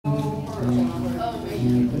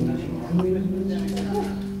Testing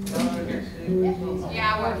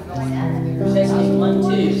 1, 2.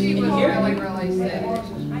 Can you hear? Really sick.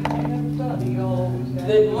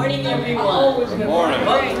 Good morning, everyone. Good morning.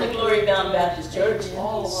 Welcome to Glory Bound Baptist Church. It's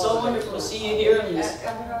so wonderful to see you here on this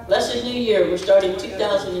blessed new year. We're starting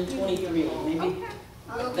 2023. Maybe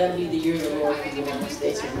that'll be the year of the Lord for the United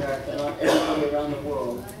States of America and everybody around the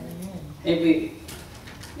world. Maybe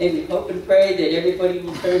hope and pray that everybody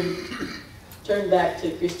will turn back to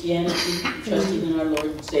Christianity, trusting in our Lord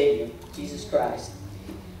and Savior, Jesus Christ.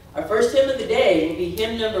 Our first hymn of the day will be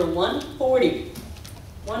hymn number 140.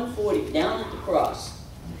 140, Down at the Cross.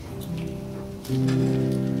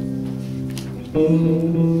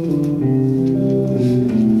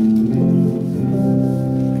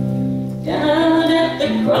 Down at the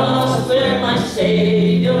cross where my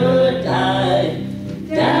Savior died,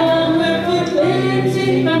 down where for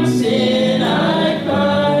cleansing from sin I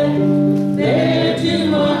cried, there to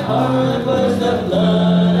my heart was the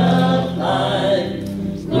blood applied.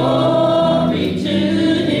 Glory to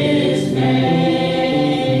His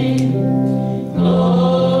name,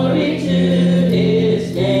 glory to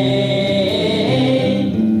His name,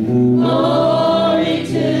 glory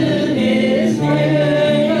to His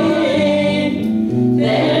name.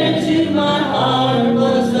 There to my heart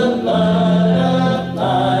was the blood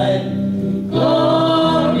applied.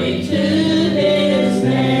 Glory to His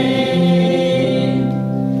name.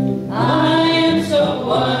 I am so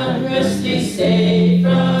wondrously saved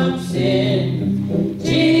from sin.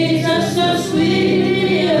 Jesus so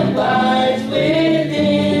sweetly abides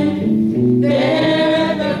within. There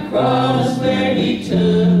at the cross where He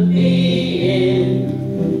took me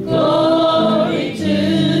in. Glory to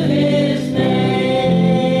His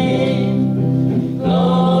name.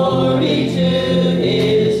 Glory to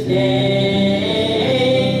His name.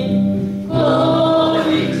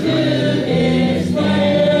 Glory to His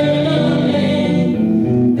name.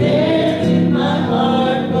 There to my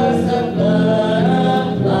heart was the blood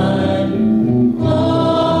applied.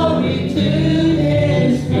 Glory to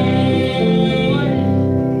His name.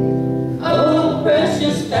 Oh,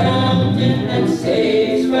 precious fountain that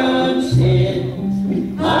saves from sin,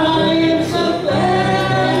 I am so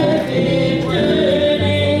glad I've entered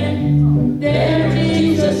in. There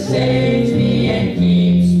Jesus saves me and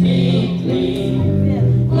keeps me clean.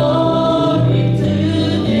 Glory to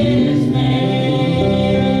His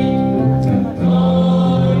name.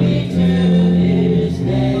 Glory to His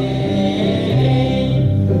name.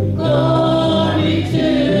 Glory to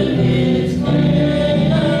His name.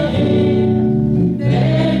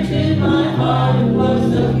 There to my heart was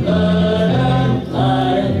the blood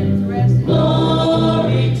applied.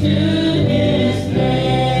 Glory to His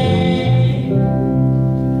name.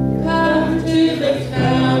 Come to the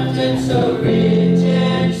fountain so rich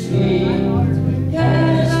and sweet.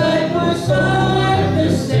 Cast thy poor soul at the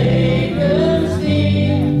Savior's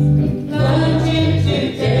feet. Plunge into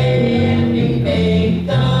day and be made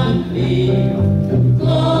complete.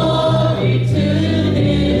 Glory to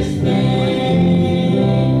His name.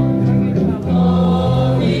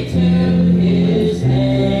 Glory to His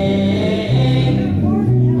name.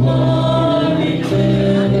 Glory to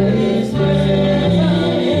His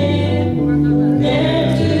name. There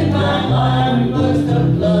to my heart was the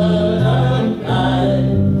blood applied.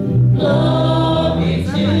 Glory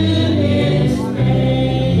to His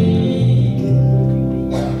name.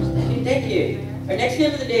 Thank you. Our next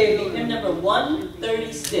hymn of the day will be hymn number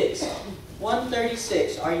 136.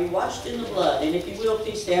 136. Are you washed in the blood? And if you will,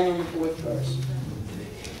 please stand on the fourth verse.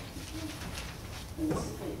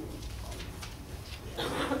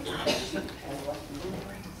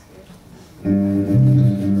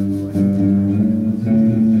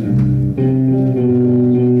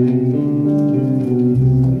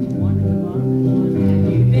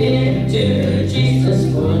 You've been to Jesus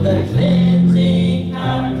for the cleansing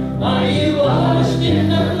power. Are you washed in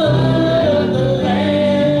the blood of the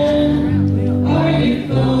Lamb? Are you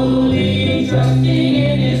fully trusting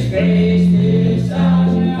in His grace this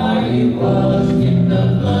hour? Are you washed in the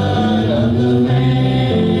blood of the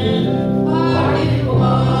Lamb? Are you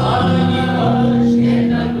washed in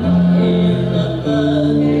the blood,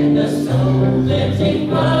 in the soul cleansing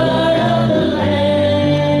blood of the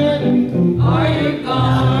Lamb? Are your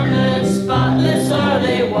garments spotless? Are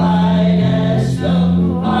they white as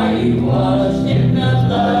snow? Are you washed in the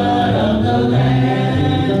blood of the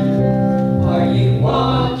Lamb? Are you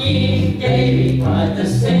walking daily by the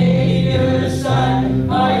Savior's side?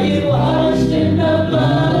 Are you washed in the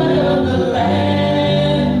blood of the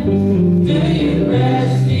Lamb? Do you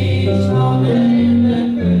rest each moment in the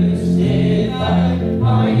crucified?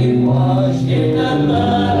 Are you washed in the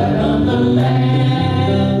blood of the Lamb?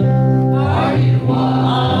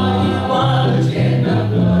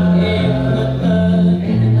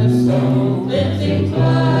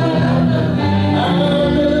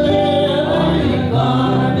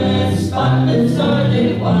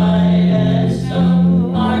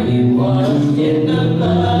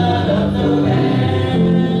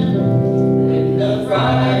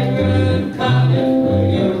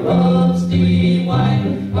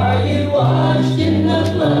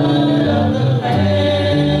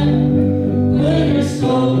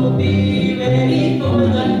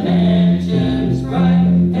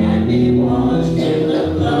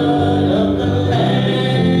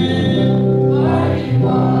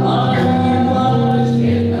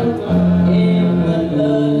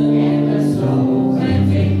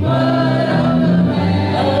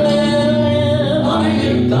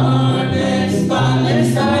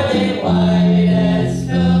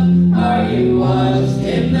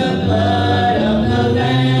 blood of the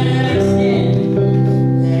Lamb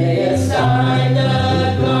sin. Lay aside the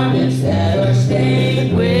garments that are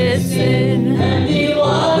stained with sin, and be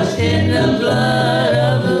washed in the blood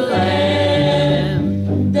of the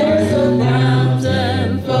Lamb. There's a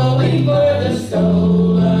fountain flowing for the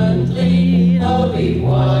soul unclean. Oh, be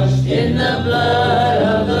washed in the blood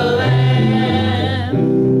of the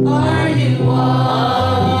Lamb. Are you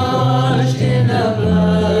washed in the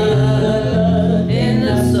blood, in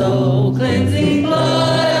the soul cleansing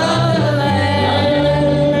blood of the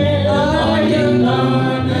Lamb? Are your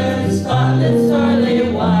garments spotless, are they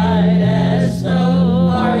white as snow?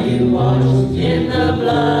 Are you washed in the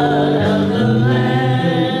blood of the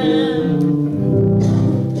Lamb?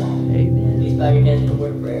 Amen. Please bow your heads for a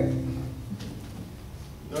word of prayer.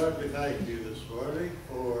 Lord, we thank you this morning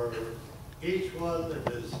for each one that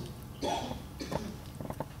has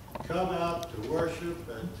come out to worship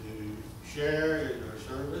and to share in our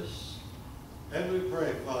service. And we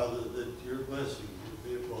pray, Father, that your blessing would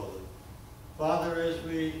be upon them. Father, as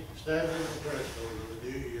we stand in the threshold of the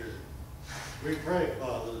new year, we pray,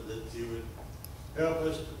 Father, that you would help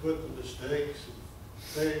us to put the mistakes and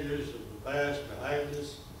failures of the past behind us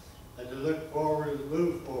and to look forward and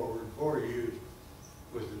move forward for you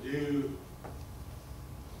with a new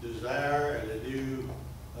desire and a new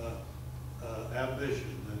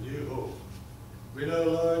ambition, a new hope. We know,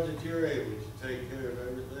 Lord, that you're able to take care of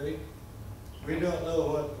everything. We don't know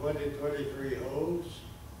what 2023 holds,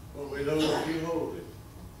 but we know that you hold it.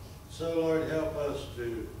 So, Lord, help us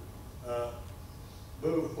to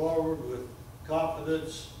move forward with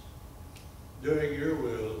confidence, doing your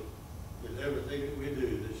will in everything that we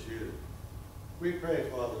do this year. We pray,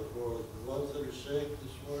 Father, for the ones that are sick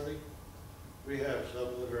this morning. We have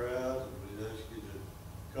some that are out, and we ask you to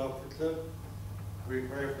comfort them. We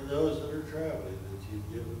pray for those that are traveling, that you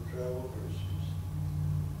give them travel mercies.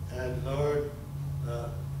 And Lord,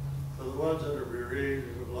 for the ones that are bereaved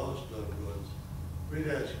and have lost loved ones, we'd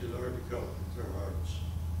ask you, Lord, to comfort their hearts.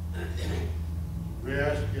 We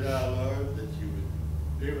ask you now, Lord, that you would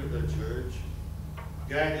be with the church,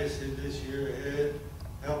 guide us in this year ahead,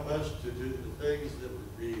 help us to do the things that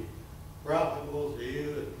would be profitable to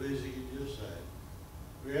you and pleasing in your sight.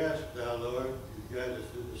 We ask now, Lord, you guide us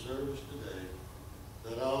through the service today,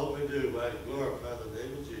 that all that we do might glorify the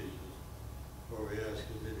name of Jesus, for we ask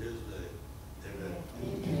it in his name. Amen.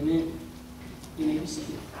 Amen. You may be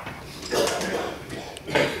seated.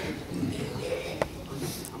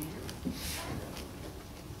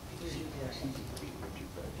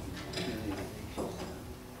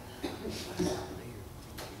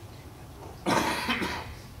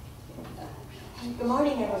 Good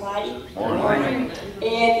morning, everybody. Good morning.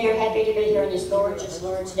 If you're happy to be here on this gorgeous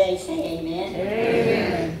Lord's Day, say amen.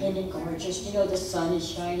 Amen. Isn't it gorgeous? You know the sun is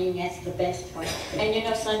shining. That's the best part. And you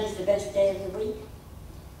know Sunday's the best day of the week.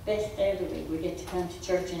 Best day of the week. We get to come to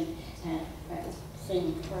church and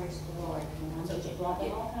sing praise the Lord. I'm just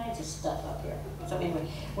dropping all kinds of stuff up here. So anyway,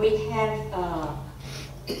 we have,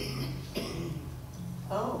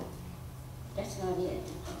 oh, that's not it.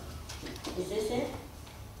 Is this it?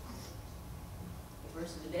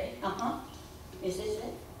 Verse of the day. Uh-huh. Is this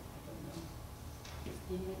it?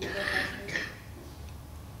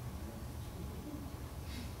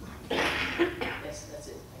 Yes, that's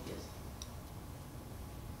it, I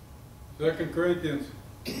guess. 2 Corinthians.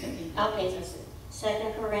 Okay, that's it.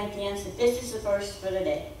 2 Corinthians, this is the verse for the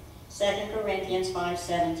day. 2 Corinthians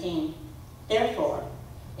 5:17. Therefore,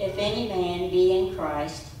 if any man be in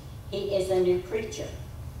Christ, he is a new creature.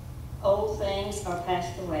 Old things are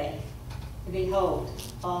passed away. Behold,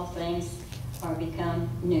 all things are become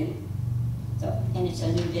new. So, and it's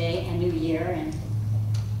a new day, a new year, and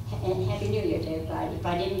Happy New Year to everybody. If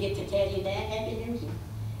I didn't get to tell you that, Happy New Year.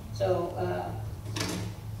 So,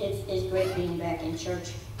 it's great being back in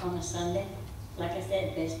church on a Sunday. Like I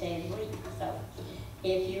said, best day of the week. So,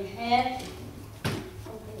 if you have,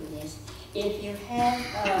 if you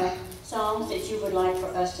have songs that you would like for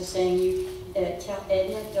us to sing, you tell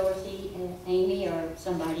Edna, Dorothy, Aimee, or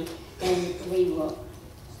somebody, and we will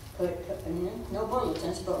put no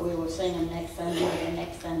bulletins, but we will sing them next Sunday or the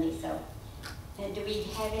next Sunday. So, do we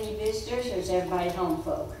have any visitors, or is everybody home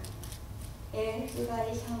folk?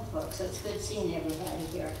 Everybody's home folk, so it's good seeing everybody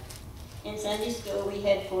here. In Sunday school, we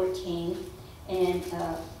had 14, and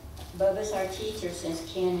Bubba's our teacher since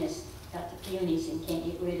Ken has got the punies and can't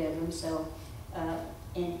get rid of them. So,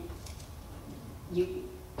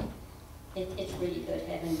 it's really good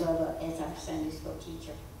having Bubba as our Sunday school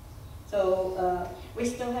teacher. So we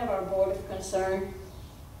still have our board of concern.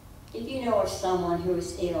 If you know of someone who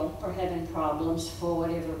is ill or having problems for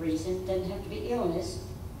whatever reason, doesn't have to be illness,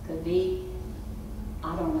 could be,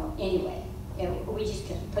 I don't know, anyway, yeah, we just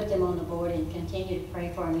can put them on the board and continue to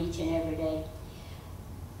pray for them each and every day.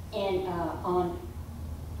 And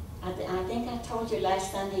I think I told you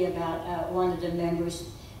last Sunday about one of the members,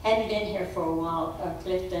 hadn't been here for a while,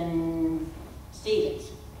 Clifton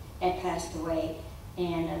Stevens had passed away.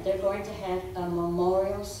 And they're going to have a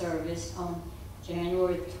memorial service on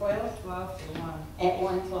January 12th at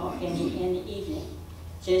 1 o'clock in the evening.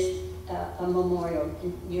 Just a memorial,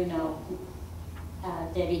 you know.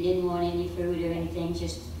 Debbie didn't want any food or anything,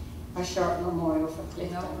 just a short memorial for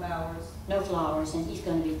Clifton. No flowers. No flowers, and he's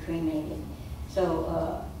going to be cremated.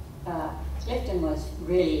 So Clifton was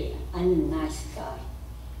really a nice guy.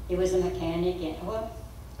 He was a mechanic, and well,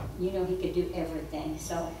 you know, he could do everything.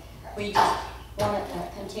 So we just want to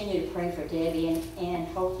continue to pray for Debbie, and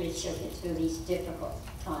hopefully she'll get through these difficult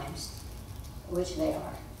times, which they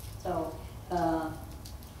are. So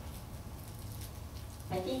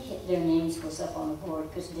I think their names was up on the board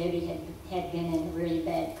because Debbie had been in a really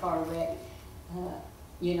bad car wreck,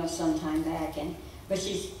 you know, some time back, but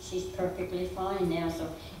she's perfectly fine now. So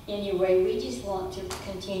anyway, we just want to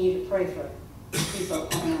continue to pray for people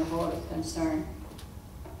on our board of concern.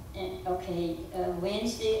 And, okay,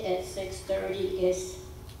 Wednesday at 6:30 is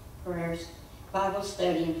prayers, Bible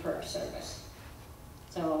study and prayer service.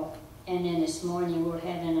 So, and then this morning we're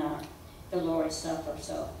having the Lord's Supper.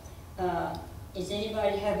 So, is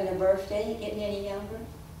anybody having a birthday, getting any younger?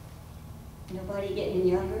 Nobody getting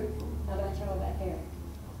younger? How about y'all back here?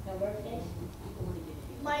 No birthdays?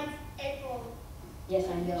 Mine's April. Yes,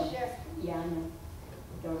 I know. Sure. Yeah, I know.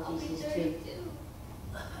 I'll be Dorothy's is 32. too.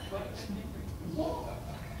 Yeah.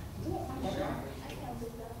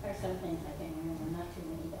 Or some things I can't remember, not too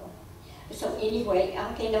many though. So anyway,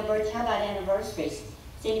 okay, no birthday. How about anniversaries?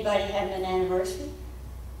 Is anybody having an anniversary?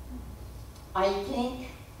 I think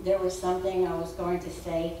there was something I was going to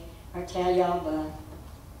say or tell y'all, but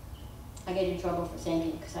I get in trouble for saying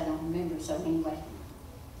it because I don't remember. So anyway,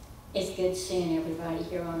 it's good seeing everybody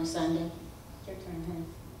here on a Sunday. It's your turn, honey.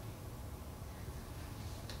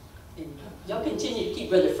 And y'all continue to keep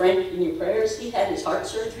Brother Frank in your prayers. He had his heart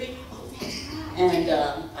surgery, and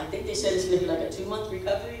I think they said it's going to be like a 2-month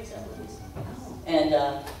recovery. Is that what it is? And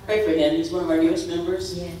pray for him. He's one of our newest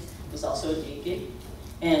members. Yes. He's also a deacon.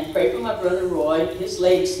 And pray for my brother Roy. His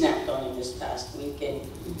leg snapped on him this past week and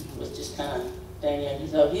was just kind of dangling.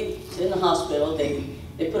 So he's in the hospital. They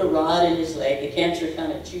put a rod in his leg. The cancer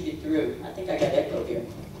kind of chewed it through. I think I got echo here.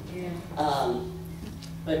 Yeah.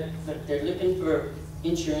 But they're looking for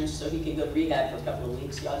insurance so he can go to rehab for a couple of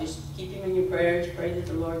weeks. Y'all just keep him in your prayers. Pray that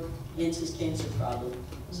the Lord ends his cancer problem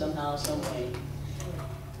somehow, some way.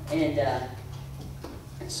 And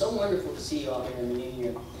it's so wonderful to see you all here in the new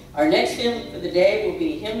year. Our next hymn for the day will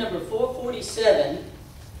be hymn number 447.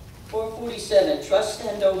 447, Trust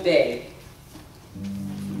and Obey.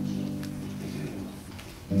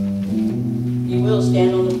 You will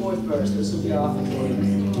stand on the 4th verse. This will be our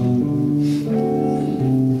offering.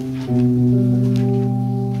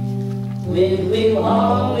 When we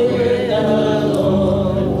walk with the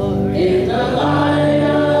Lord in the light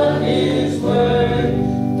of His Word,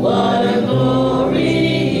 what a glory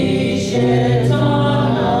He sheds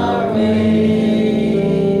on our way.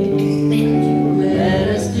 Let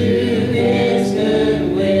us do His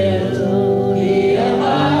good will. He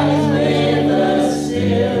abides with us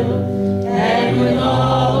still, and with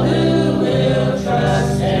all who will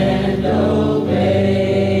trust and obey.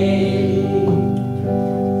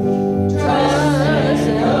 Trust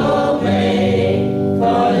and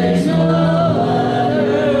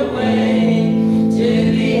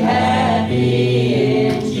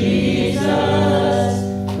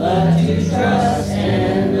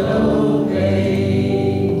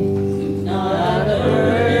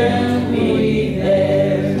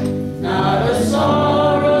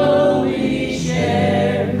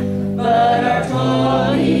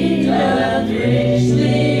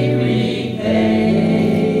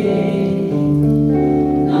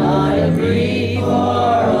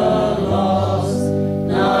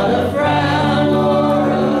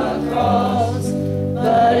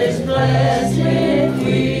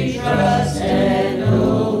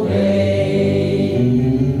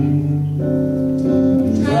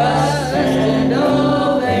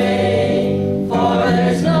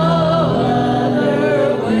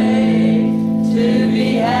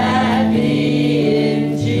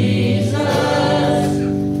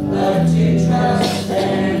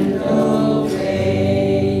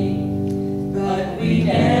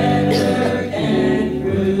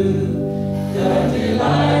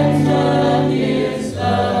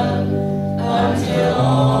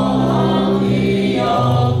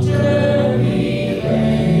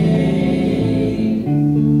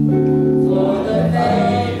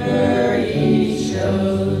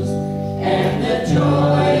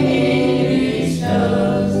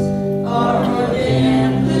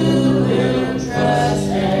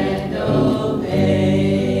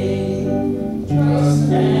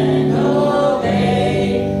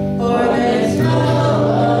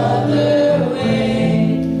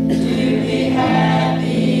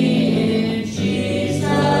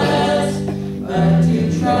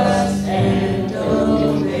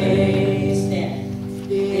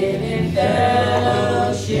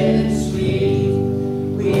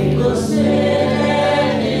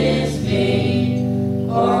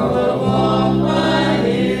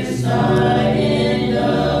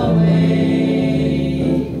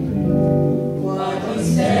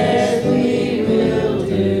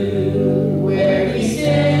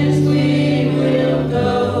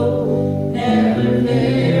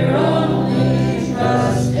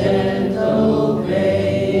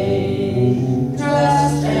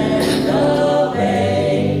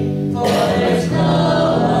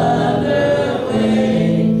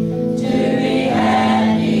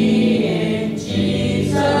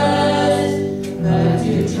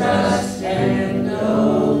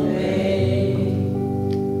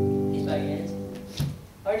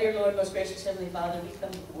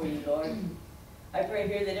come before you, Lord. I pray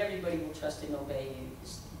here that everybody will trust and obey you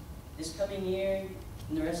this coming year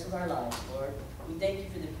and the rest of our lives, Lord. We thank you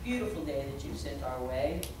for the beautiful day that you've sent our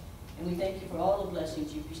way, and we thank you for all the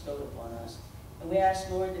blessings you've bestowed upon us. And we ask,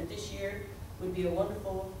 Lord, that this year would be a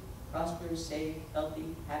wonderful, prosperous, safe,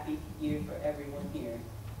 healthy, happy year for everyone here,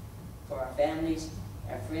 for our families,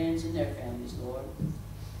 our friends, and their families, Lord.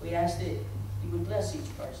 We ask that you would bless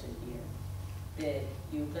each person here, that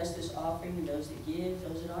you would bless this offering and those that give,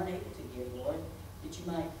 those that aren't able to give, Lord, that you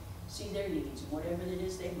might see their needs and whatever it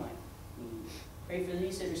is they might need. Pray for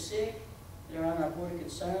these that are sick, that are on our board of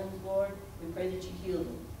concerns, Lord. We pray that you heal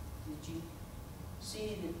them, that you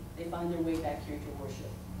see that they find their way back here to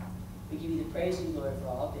worship. We give you the praise and glory for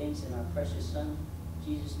all things in our precious Son,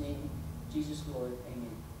 Jesus' name, Jesus Lord.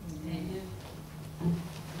 Amen. Amen.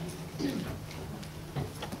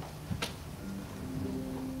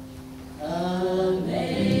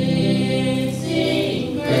 Amazing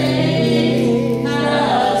grace,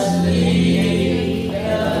 how sweet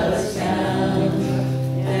the sound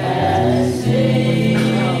that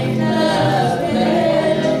saved a wretch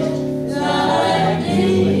like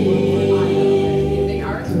me.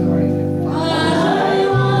 I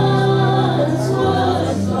once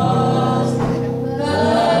was lost,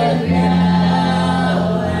 but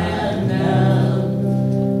now am found.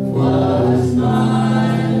 Was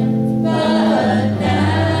mine, but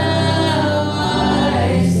now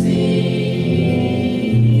I see.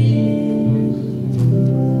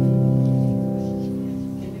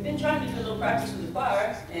 We've been trying to do a little practice with the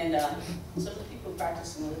choir, and some of the people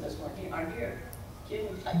practicing with us aren't here. Kim,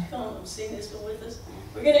 would you like to come and sing this one with us?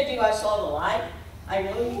 We're going to do I Saw the Light. I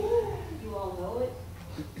know you all know it.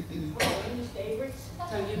 One of Amy's favorites.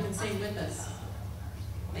 So you can sing with us.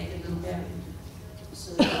 Make it a little better.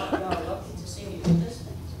 So y'all are welcome to sing it with us.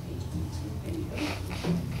 There you go.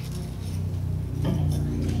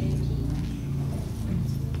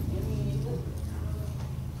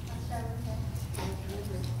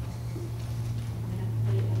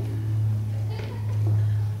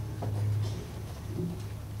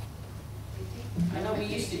 I know we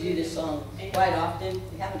used to do this song quite often.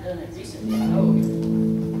 We haven't done it recently, I hope.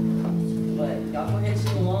 But y'all go ahead and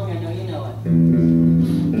sing along. I know you know it.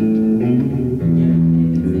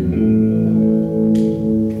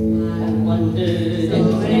 I wondered if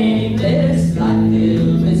blameless life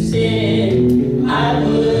filled with sin, I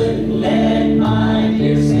wouldn't let my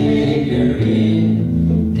dear Savior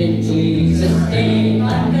in. Then Jesus came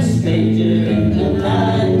like a stranger in the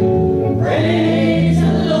night. Praise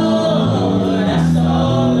the Lord, I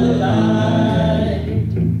saw the light.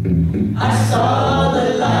 I saw the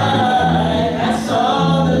light, I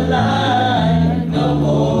saw the light. No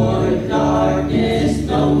more darkness,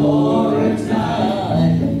 no more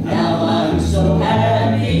night. Now I'm so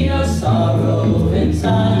happy, no sorrow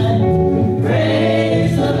inside.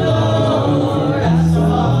 Praise the Lord, I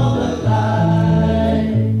saw the light.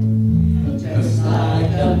 Just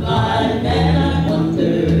like a blind man, I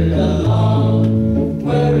wandered along.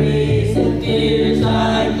 Worries and fears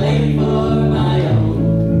I claimed for my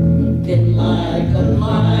own. Then like a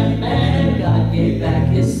blind man, God gave back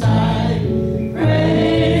his sight.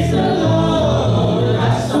 Praise the Lord, I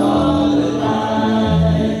saw the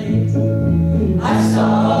light. I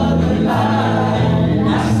saw the light, I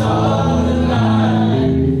saw the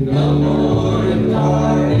light. No more in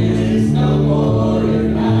darkness, no more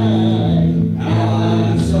in night. Now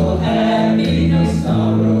I'm so happy, no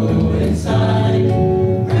sorrow inside.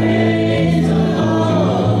 Praise the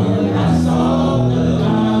Lord, I saw the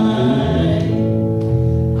light.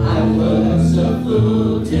 I was a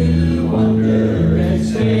fool to wander and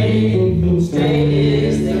stray. Straight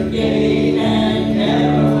is the gate and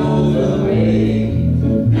narrow the way.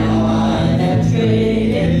 Now I have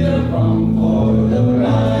traded the wrong for the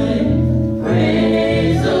right.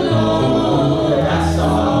 Praise the Lord, I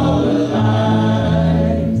saw the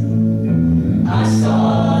light. I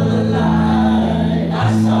saw the light, I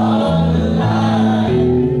saw the light.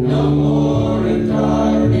 No more in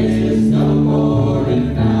darkness, no more in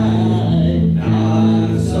night. Now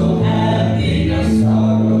I'm so happy, no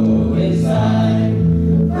sorrow inside.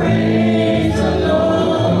 Praise the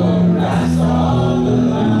Lord, I saw the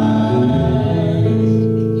light.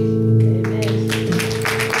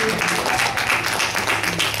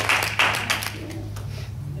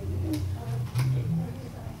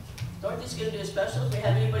 Dorothy's going to do a special. If we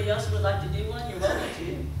have anybody else who would like to do one, you're welcome to.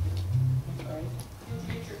 All right.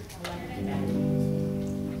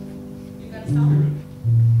 You got a song?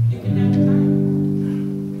 You can have the time.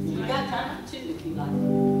 You got time too if you like.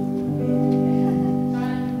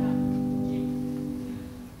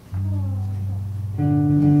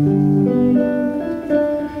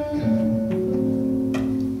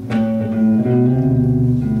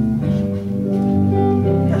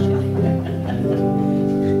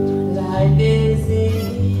 life is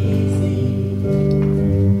easy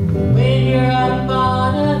when you're up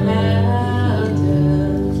on a mountain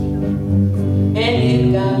and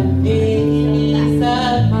you've got peace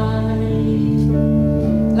of mind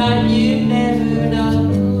like you've never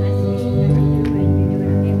known.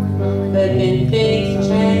 But then things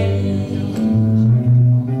change.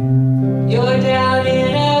 You're down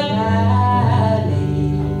in a valley.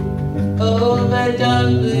 Oh, but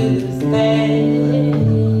don't lose faith,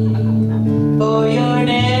 for you're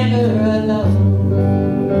never alone.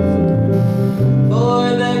 For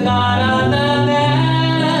the God on the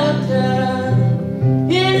mountain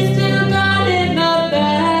is still God in the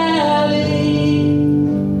valley.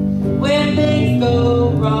 When things go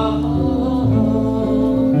wrong,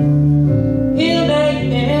 He'll make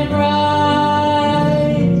them right.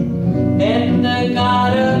 And the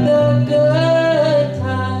God of the good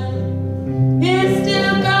times is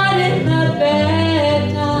still God in the bad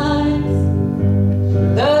times.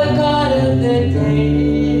 The God of the day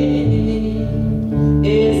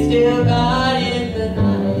is still God in the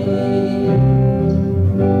night.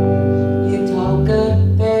 You talk of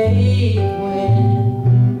faith when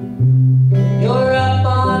you're up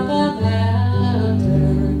on the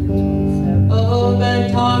mountain. Oh, but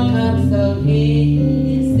talk comes so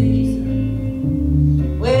easy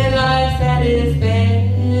when life's at its best.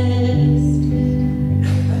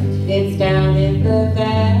 It's down in the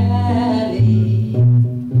valley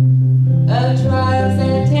of trials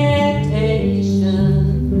and temptation.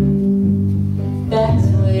 That's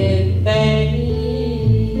when faith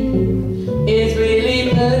is really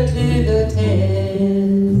put to the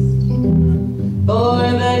test. For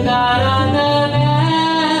the God on the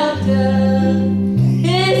mountain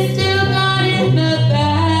is still God in the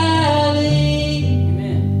valley.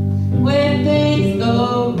 Amen. When things go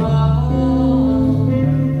wrong,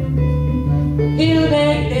 He'll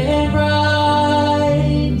make them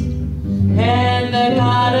right. And the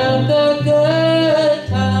God of the good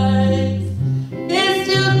times is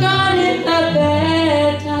still God in the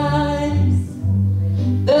bad times.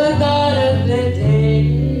 The God of the day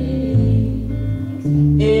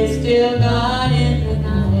is still God in the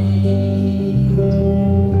night.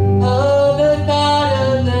 Oh, the God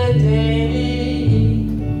of the day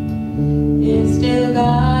is still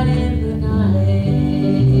God in the night.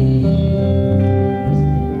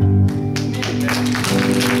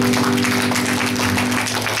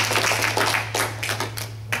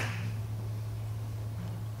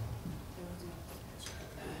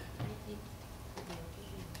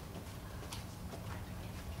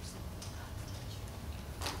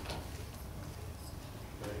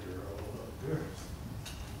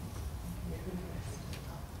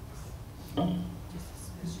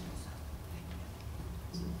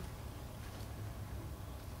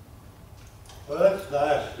 Well, it's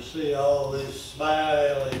nice to see all these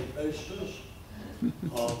smiling faces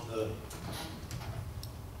on the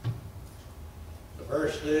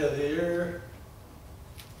first day of the year,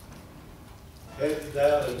 heading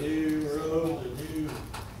down a new road, a new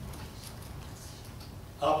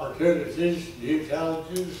opportunities, new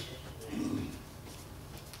challenges.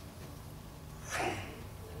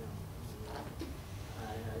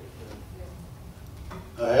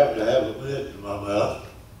 I happen to have a mint in my mouth.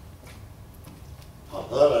 I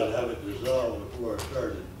thought I'd have it dissolved before I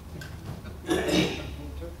started.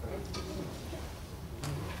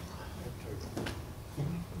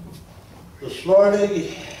 This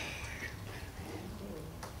morning,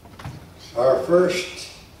 our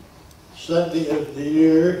first Sunday of the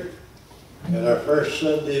year, and our first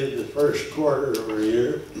Sunday of the first quarter of our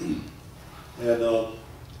year. And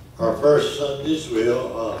our first Sundays, in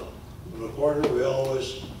the quarter, we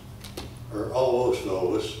always, or almost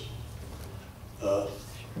always,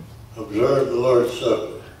 observe the Lord's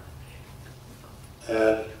Supper.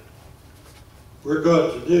 And we're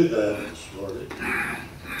going to do that this morning.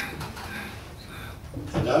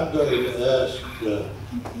 And I'm going to ask